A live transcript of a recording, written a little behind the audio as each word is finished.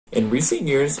In recent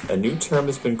years, a new term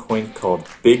has been coined called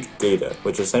big data,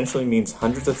 which essentially means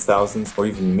hundreds of thousands or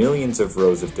even millions of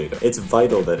rows of data. It's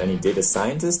vital that any data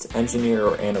scientist, engineer,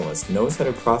 or analyst knows how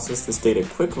to process this data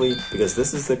quickly because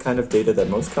this is the kind of data that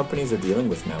most companies are dealing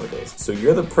with nowadays. So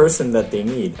you're the person that they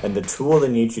need, and the tool they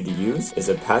need you to use is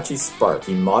Apache Spark,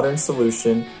 the modern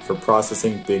solution for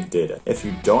processing big data. If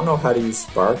you don't know how to use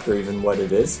Spark or even what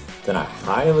it is, then I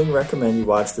highly recommend you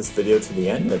watch this video to the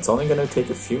end. It's only going to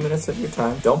take a few minutes of your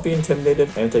time. Don't be intimidated,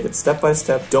 and take it step by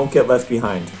step. Don't get left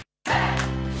behind.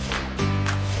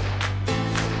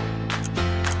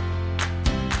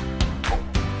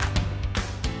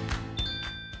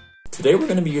 Today we're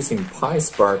going to be using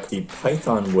PySpark, the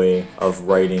Python way of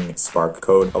writing Spark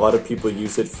code. A lot of people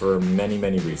use it for many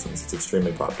reasons. It's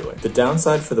extremely popular. The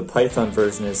downside for the Python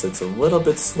version is it's a little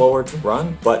bit slower to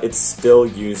run, but it's still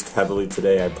used heavily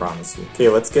today, I promise you. Okay,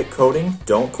 let's get coding.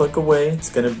 Don't click away.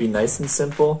 It's going to be nice and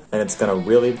simple, and it's going to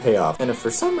really pay off. And if for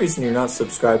some reason you're not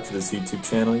subscribed to this YouTube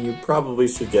channel, you probably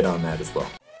should get on that as well.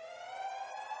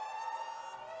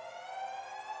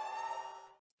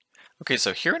 Okay,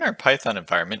 so here in our Python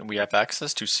environment, we have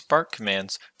access to Spark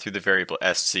commands through the variable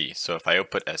sc. So if I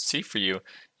output sc for you,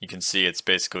 you can see it's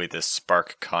basically this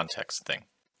Spark context thing.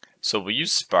 So we'll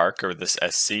use Spark, or this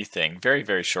sc thing,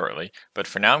 very shortly, but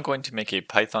for now I'm going to make a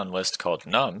Python list called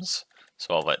nums.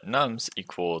 So I'll let nums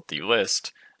equal the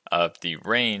list of the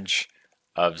range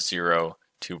of 0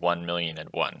 to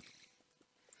 1,000,001.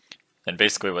 And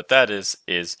basically what that is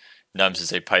nums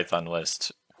is a Python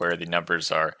list where the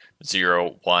numbers are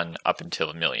 0, 1, up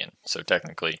until 1,000,000. So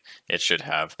technically, it should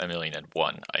have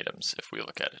 1,000,001 items if we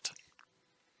look at it.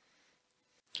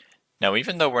 Now,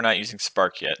 even though we're not using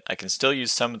Spark yet, I can still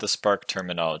use some of the Spark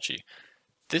terminology.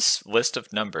 This list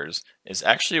of numbers is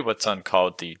actually what's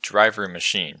called the driver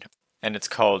machine. And it's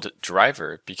called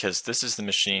driver because this is the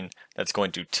machine that's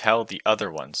going to tell the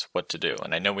other ones what to do.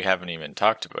 And I know we haven't even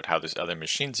talked about how there's other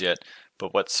machines yet,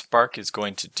 but what Spark is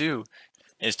going to do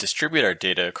is distribute our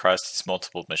data across these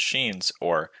multiple machines,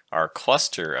 or our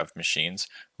cluster of machines,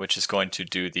 which is going to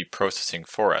do the processing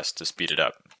for us to speed it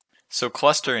up. So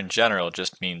cluster in general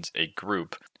just means a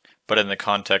group, but in the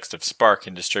context of Spark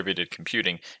and distributed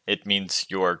computing, it means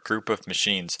your group of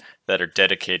machines that are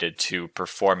dedicated to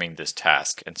performing this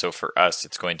task. And so for us,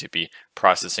 it's going to be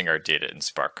processing our data in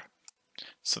Spark.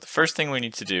 So the first thing we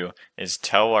need to do is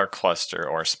tell our cluster,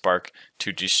 or Spark,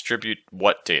 to distribute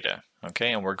what data.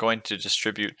 Okay, and we're going to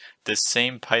distribute this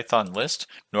same Python list.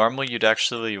 Normally you'd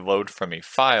actually load from a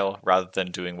file rather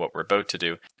than doing what we're about to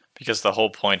do, because the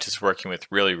whole point is working with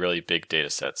really big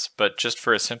data sets. But just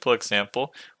for a simple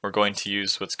example, we're going to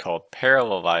use what's called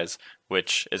Parallelize,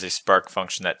 which is a Spark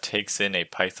function that takes in a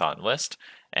Python list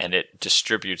and it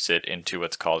distributes it into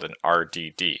what's called an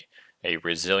RDD, a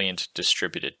resilient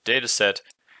distributed data set.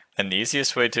 And the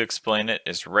easiest way to explain it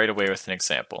is right away with an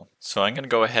example. So I'm going to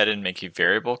go ahead and make a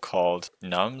variable called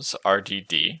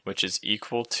numsRDD, which is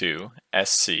equal to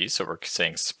sc, so we're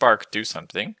saying Spark do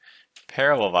something,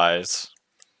 parallelize,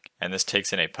 and this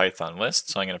takes in a Python list,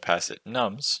 so I'm going to pass it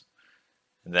nums,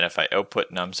 and then if I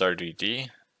output numsRDD,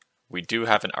 we do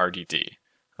have an RDD,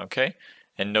 okay?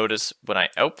 And notice when I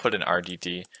output an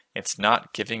RDD, it's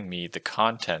not giving me the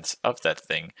contents of that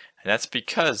thing, and that's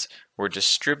because we're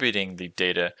distributing the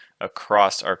data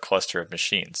across our cluster of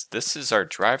machines. This is our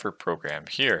driver program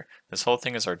here. This whole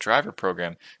thing is our driver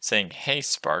program saying, hey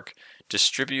Spark,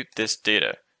 distribute this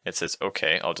data. It says,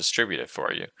 okay, I'll distribute it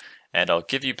for you. And I'll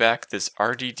give you back this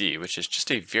RDD, which is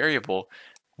just a variable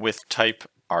with type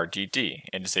RDD.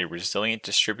 It is a resilient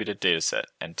distributed data set.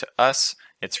 And to us,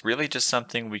 it's really just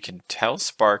something we can tell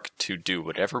Spark to do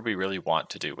whatever we really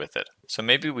want to do with it. So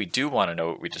maybe we do want to know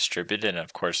what we distributed, and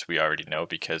of course we already know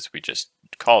because we just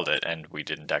called it and we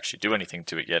didn't actually do anything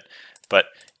to it yet. But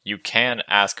you can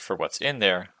ask for what's in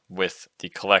there with the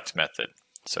collect method.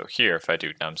 So here, if I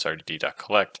do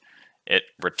numsRDD.collect, it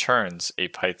returns a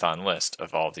Python list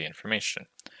of all the information.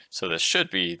 So this should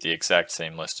be the exact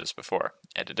same list as before,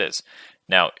 and it is.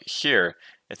 Now here,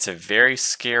 it's a very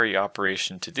scary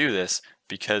operation to do this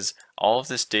because all of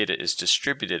this data is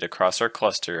distributed across our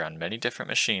cluster on many different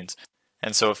machines.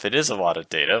 And so if it is a lot of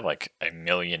data, like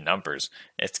 1,000,000 numbers,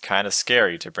 it's kind of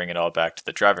scary to bring it all back to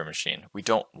the driver machine. We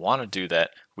don't want to do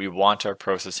that. We want our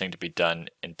processing to be done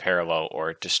in parallel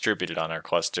or distributed on our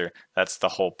cluster. That's the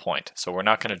whole point. So we're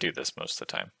not going to do this most of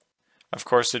the time. Of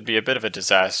course, it'd be a bit of a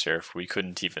disaster if we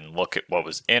couldn't even look at what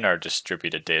was in our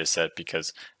distributed dataset,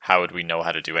 because how would we know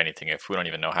how to do anything if we don't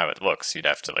even know how it looks? You'd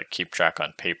have to keep track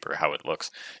on paper how it looks.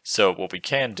 So what we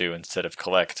can do instead of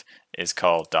collect is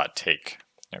call .take.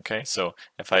 Okay, so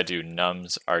if I do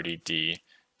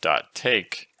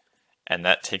numsRDD.take, and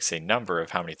that takes a number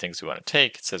of how many things we want to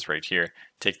take. It says right here,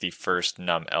 take the first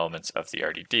num elements of the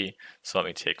RDD. So let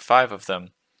me take 5 of them.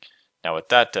 Now what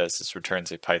that does is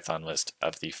returns a Python list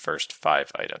of the first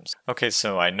 5 items. Okay,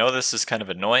 so I know this is kind of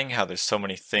annoying how there's so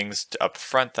many things up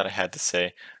front that I had to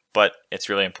say, but it's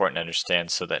really important to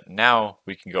understand so that now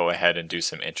we can go ahead and do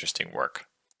some interesting work.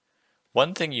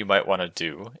 One thing you might want to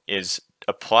do is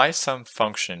apply some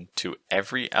function to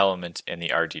every element in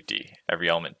the RDD. Every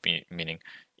element meaning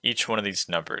each one of these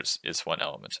numbers is one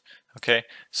element. Okay,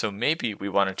 so maybe we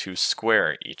wanted to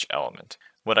square each element.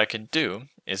 What I can do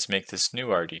is make this new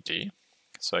RDD.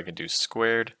 So I can do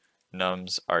squared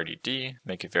nums RDD,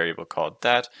 make a variable called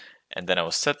that, and then I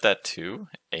will set that to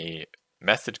a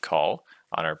method call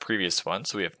on our previous one.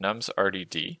 So we have nums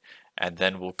RDD, and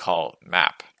then we'll call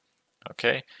map.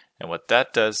 Okay, and what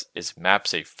that does is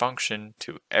maps a function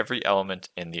to every element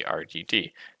in the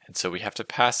RDD. And so we have to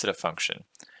pass it a function.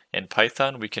 In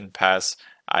Python, we can pass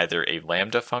either a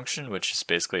Lambda function, which is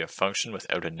basically a function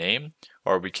without a name,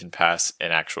 or we can pass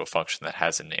an actual function that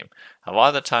has a name. A lot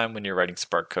of the time when you're writing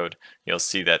Spark code, you'll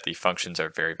see that the functions are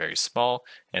very, very small,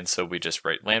 and so we just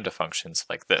write Lambda functions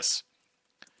like this.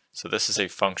 So this is a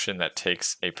function that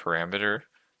takes a parameter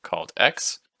called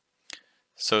x.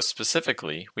 So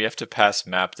specifically, we have to pass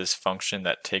map this function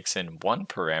that takes in one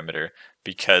parameter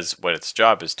because what its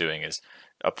job is doing is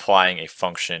applying a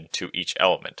function to each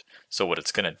element. So what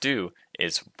it's going to do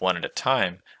is one at a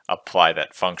time apply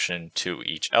that function to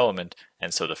each element,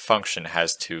 and so the function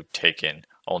has to take in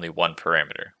only one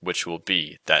parameter, which will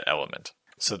be that element.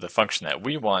 So the function that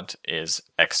we want is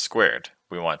x squared.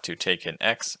 We want to take in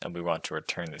x and we want to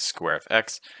return the square of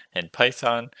x in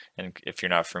Python. And if you're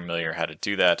not familiar how to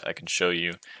do that, I can show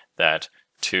you that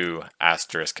 2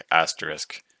 asterisk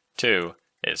asterisk 2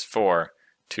 is 4,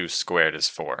 2 squared is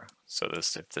 4. So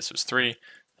if this was 3,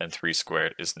 then 3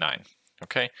 squared is 9.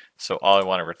 Okay, so all I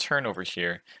want to return over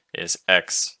here is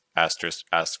x asterisk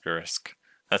asterisk,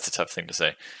 that's a tough thing to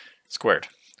say, squared.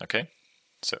 Okay,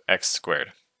 so x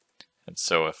squared. And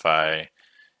so if I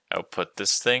output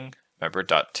this thing, remember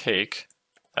 .take,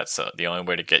 that's the only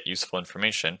way to get useful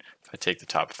information. If I take the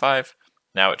top 5,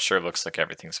 now it sure looks like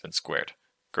everything's been squared.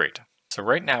 Great. So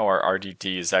right now our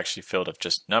RDD is actually filled with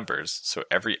just numbers, so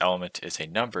every element is a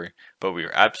number, but we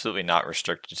are absolutely not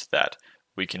restricted to that.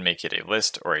 We can make it a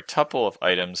list or a tuple of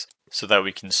items so that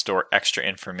we can store extra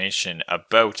information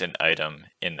about an item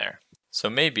in there. So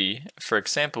maybe, for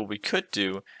example, we could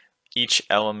do each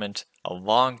element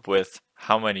along with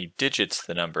how many digits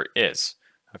the number is.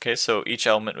 Okay, so each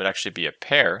element would actually be a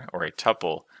pair or a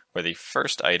tuple where the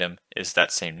first item is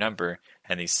that same number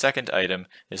and the second item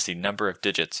is the number of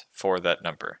digits for that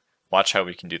number. Watch how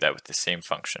we can do that with the same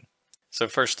function. So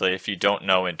firstly, if you don't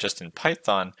know just in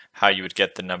Python how you would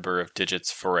get the number of digits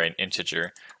for an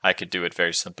integer, I could do it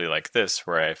very simply like this,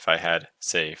 where if I had,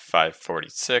 say,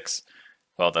 546,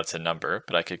 well, that's a number,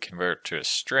 but I could convert it to a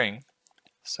string.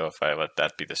 So if I let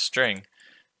that be the string,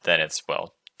 then it's,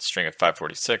 well, string of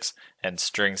 546, and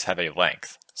strings have a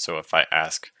length. So if I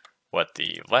ask what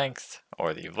the length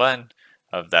or the len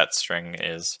of that string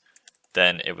is,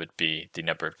 then it would be the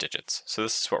number of digits. So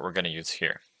this is what we're going to use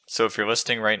here. So if you're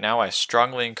listening right now, I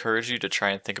strongly encourage you to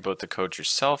try and think about the code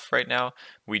yourself right now.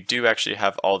 We do actually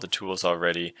have all the tools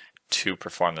already to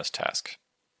perform this task.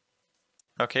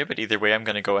 Okay, but either way, I'm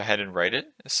going to go ahead and write it.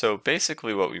 So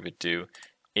basically what we would do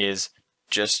is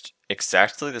just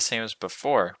exactly the same as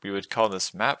before. We would call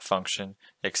this map function,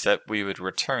 except we would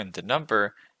return the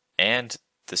number and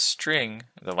the string,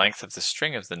 the length of the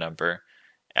string of the number,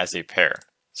 as a pair.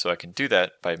 So I can do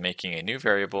that by making a new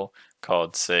variable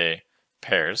called, say,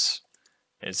 pairs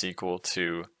is equal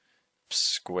to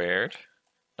squared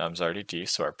nums RDD,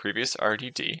 so our previous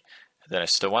RDD. Then I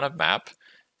still want a map,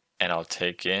 and I'll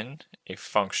take in a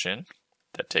function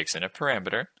that takes in a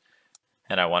parameter,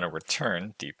 and I want to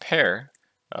return the pair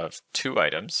of 2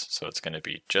 items. So it's going to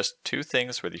be just 2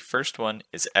 things where the first one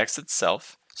is x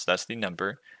itself, so that's the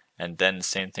number, and then the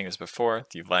same thing as before,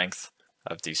 the length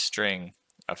of the string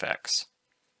of x.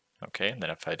 Okay, and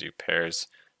then if I do pairs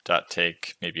dot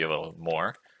take maybe a little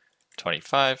more,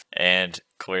 25, and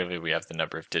clearly we have the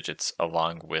number of digits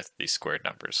along with the squared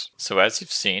numbers. So as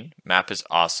you've seen, map is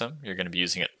awesome. You're going to be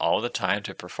using it all the time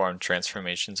to perform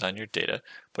transformations on your data,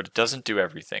 but it doesn't do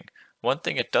everything. One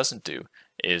thing it doesn't do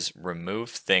is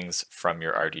remove things from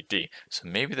your RDD. So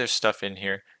maybe there's stuff in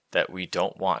here that we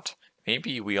don't want.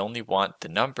 Maybe we only want the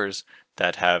numbers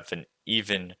that have an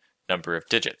even number of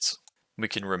digits. We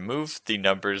can remove the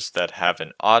numbers that have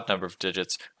an odd number of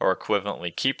digits, or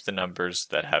equivalently keep the numbers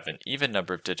that have an even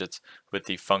number of digits with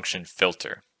the function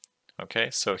filter. Okay,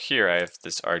 so here I have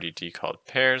this RDD called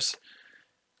pairs,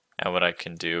 And what I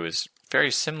can do is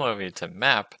very similarly to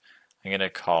map, I'm going to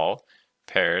call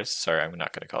pairs. Sorry, I'm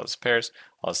not going to call this pairs.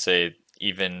 I'll say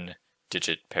even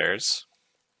digit pairs.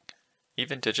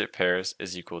 Even digit pairs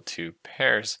is equal to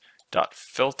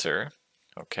pairs.filter.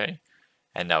 Okay.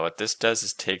 And now what this does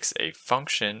is takes a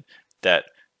function that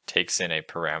takes in a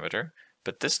parameter,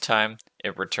 but this time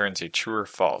it returns a true or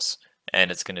false.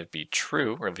 And it's going to be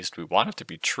true, or at least we want it to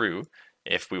be true,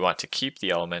 if we want to keep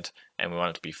the element, and we want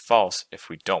it to be false if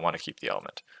we don't want to keep the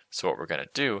element. So what we're going to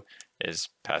do is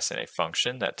pass in a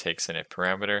function that takes in a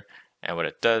parameter, and what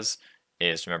it does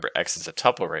is, remember x is a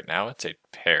tuple right now, it's a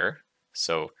pair,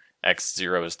 so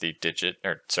x0 is the digit,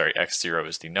 or sorry, x0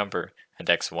 is the number, and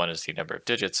x1 is the number of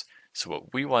digits. So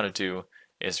what we want to do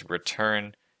is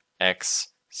return x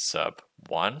sub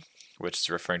 1, which is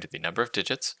referring to the number of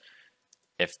digits.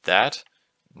 If that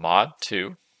mod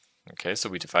 2, okay, so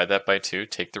we divide that by 2,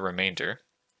 take the remainder.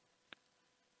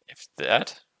 If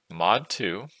that mod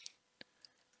 2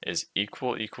 is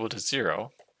equal to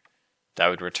 0, that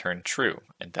would return true,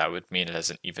 and that would mean it has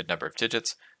an even number of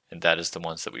digits, and that is the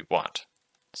ones that we want.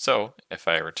 So if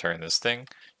I return this thing,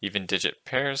 even digit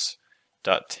pairs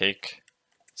dot take,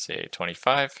 say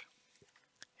 25,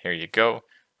 here you go.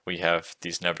 We have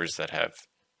these numbers that have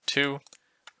 2,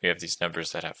 we have these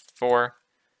numbers that have 4,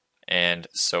 and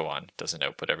so on. Doesn't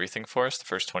output everything for us, the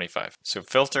first 25. So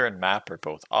filter and map are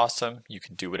both awesome. You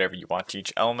can do whatever you want to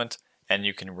each element, and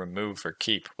you can remove or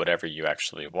keep whatever you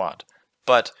actually want.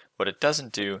 But what it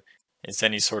doesn't do is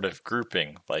any sort of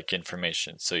grouping like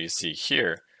information. So you see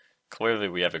here, clearly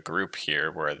we have a group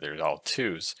here where they're all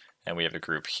 2s, and we have a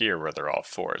group here where they're all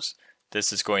 4s.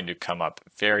 This is going to come up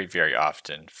very, very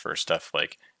often for stuff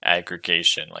like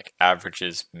aggregation, like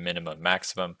averages, minimum,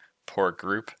 maximum, per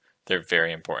group. They're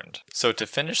very important. So to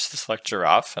finish this lecture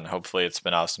off, and hopefully it's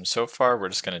been awesome so far, we're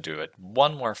just going to do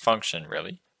one more function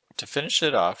really. To finish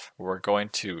it off, we're going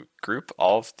to group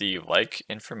all of the like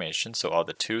information. So all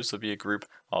the 2s will be a group,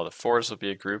 all the 4s will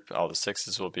be a group, all the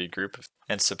 6s will be a group.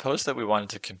 And suppose that we wanted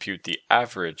to compute the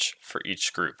average for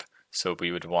each group. So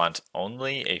we would want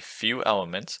only a few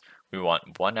elements. We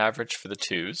want one average for the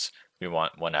 2s, we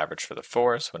want one average for the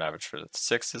 4s, one average for the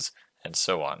 6s, and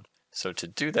so on. So to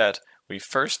do that, we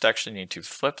first actually need to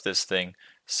flip this thing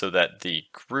so that the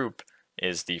group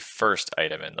is the first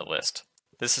item in the list.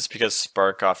 This is because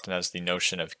Spark often has the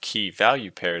notion of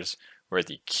key-value pairs, where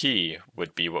the key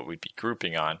would be what we'd be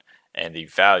grouping on, and the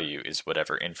value is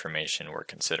whatever information we're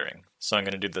considering. So I'm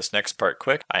going to do this next part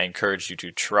quick. I encourage you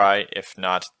to try. If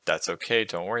not, that's okay,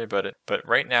 don't worry about it. But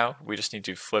right now, we just need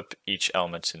to flip each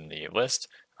element in the list,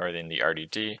 or in the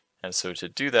RDD. And so to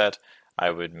do that, I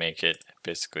would make it,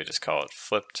 basically just call it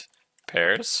flipped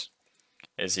pairs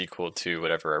is equal to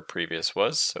whatever our previous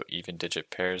was. So even digit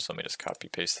pairs, let me just copy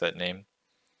paste that name.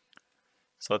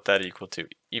 So let that equal to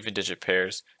even digit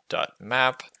pairs dot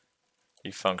map,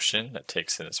 the function that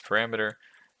takes in this parameter,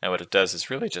 and what it does is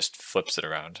really just flips it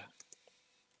around.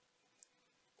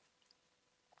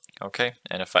 Okay,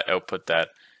 and if I output that,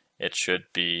 it should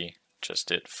be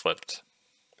just it flipped.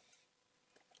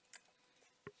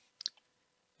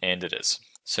 And it is.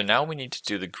 So now we need to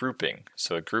do the grouping.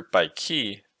 So a group by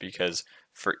key, because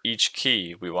for each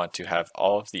key we want to have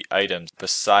all of the items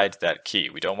beside that key.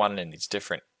 We don't want it in these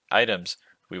different items.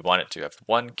 We want it to have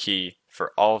one key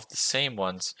for all of the same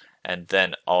ones, and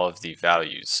then all of the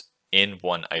values in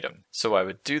one item. So I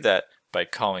would do that by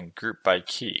calling group by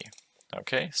key.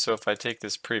 Okay, so if I take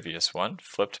this previous one,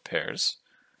 flipped pairs,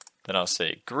 then I'll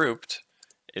say grouped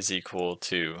is equal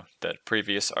to that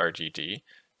previous RGD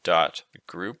dot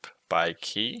group by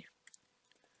key,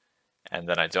 and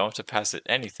then I don't have to pass it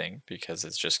anything because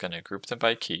it's just going to group them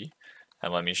by key.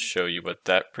 And let me show you what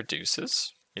that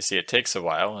produces. You see, it takes a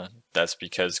while, and that's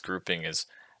because grouping is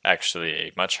actually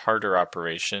a much harder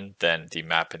operation than the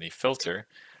map and the filter.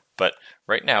 But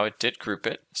right now it did group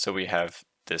it, so we have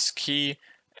this key,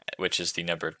 which is the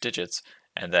number of digits,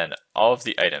 and then all of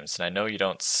the items. And I know you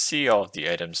don't see all of the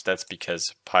items, that's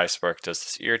because PySpark does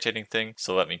this irritating thing,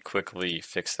 so let me quickly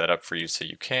fix that up for you so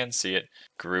you can see it.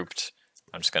 Grouped,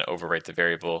 I'm just going to overwrite the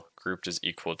variable, grouped is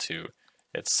equal to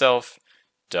itself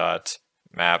dot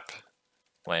map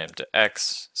lambda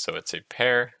x, so it's a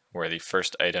pair where the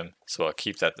first item, so I'll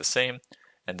keep that the same,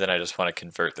 and then I just want to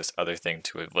convert this other thing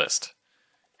to a list.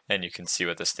 And you can see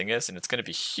what this thing is, and it's going to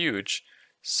be huge,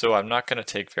 so I'm not going to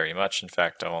take very much. In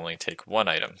fact, I'll only take one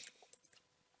item.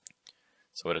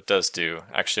 So what it does do,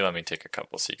 actually let me take a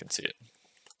couple so you can see it.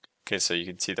 Okay, so you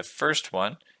can see the first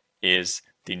one is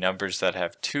the numbers that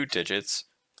have 2 digits,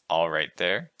 all right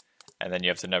there. And then you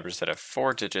have the numbers that have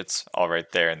 4 digits, all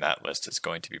right there, and that list is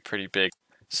going to be pretty big.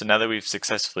 So now that we've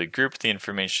successfully grouped the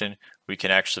information, we can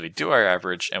actually do our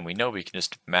average, and we know we can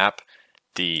just map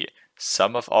the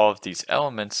sum of all of these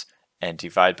elements and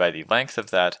divide by the length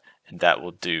of that, and that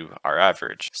will do our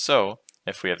average. So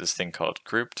if we have this thing called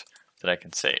grouped, then I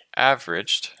can say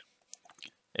averaged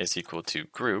is equal to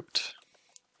grouped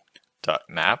dot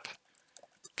map,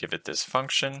 give it this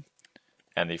function,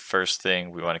 and the first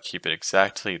thing we want to keep it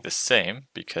exactly the same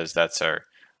because that's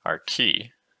our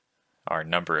key, our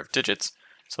number of digits.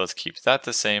 So let's keep that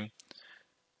the same,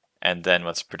 and then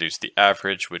let's produce the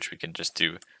average, which we can just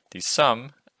do the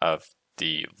sum of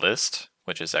the list,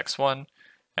 which is x1,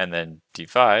 and then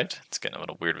divide, it's getting a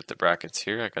little weird with the brackets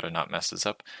here, I gotta not mess this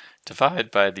up,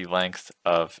 divide by the length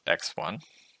of x1.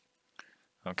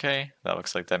 Okay, that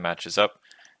looks like that matches up.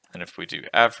 And if we do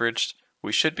averaged,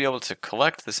 we should be able to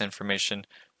collect this information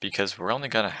because we're only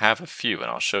going to have a few, and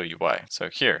I'll show you why. So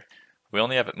here, we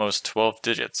only have at most 12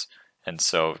 digits, and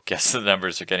so guess the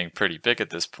numbers are getting pretty big at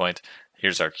this point.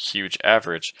 Here's our huge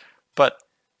average, but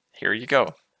here you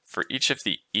go. For each of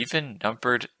the even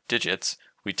numbered digits,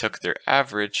 we took their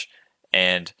average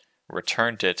and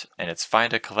returned it, and it's fine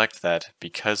to collect that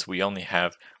because we only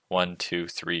have 1, 2,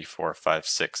 3, 4, 5,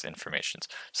 6 informations.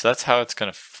 So that's how it's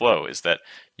going to flow, is that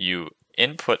you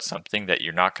input something that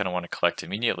you're not going to want to collect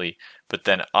immediately, but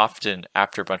then often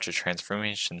after a bunch of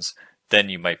transformations, then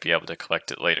you might be able to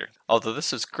collect it later. Although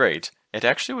this is great, it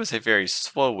actually was a very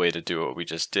slow way to do what we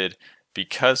just did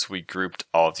because we grouped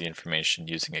all of the information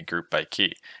using a group by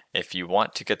key. If you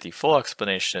want to get the full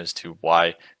explanation as to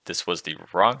why this was the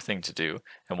wrong thing to do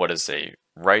and what is a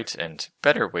right and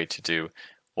better way to do,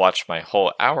 watch my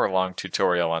whole hour-long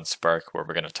tutorial on Spark where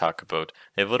we're going to talk about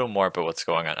a little more about what's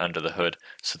going on under the hood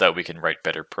so that we can write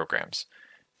better programs.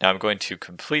 Now I'm going to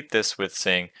complete this with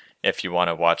saying if you want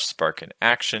to watch Spark in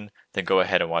action, then go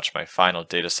ahead and watch my final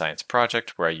data science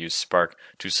project where I use Spark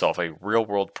to solve a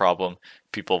real-world problem.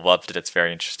 People loved it, it's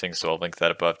very interesting, so I'll link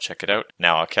that above, check it out.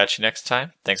 Now I'll catch you next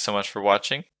time. Thanks so much for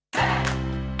watching.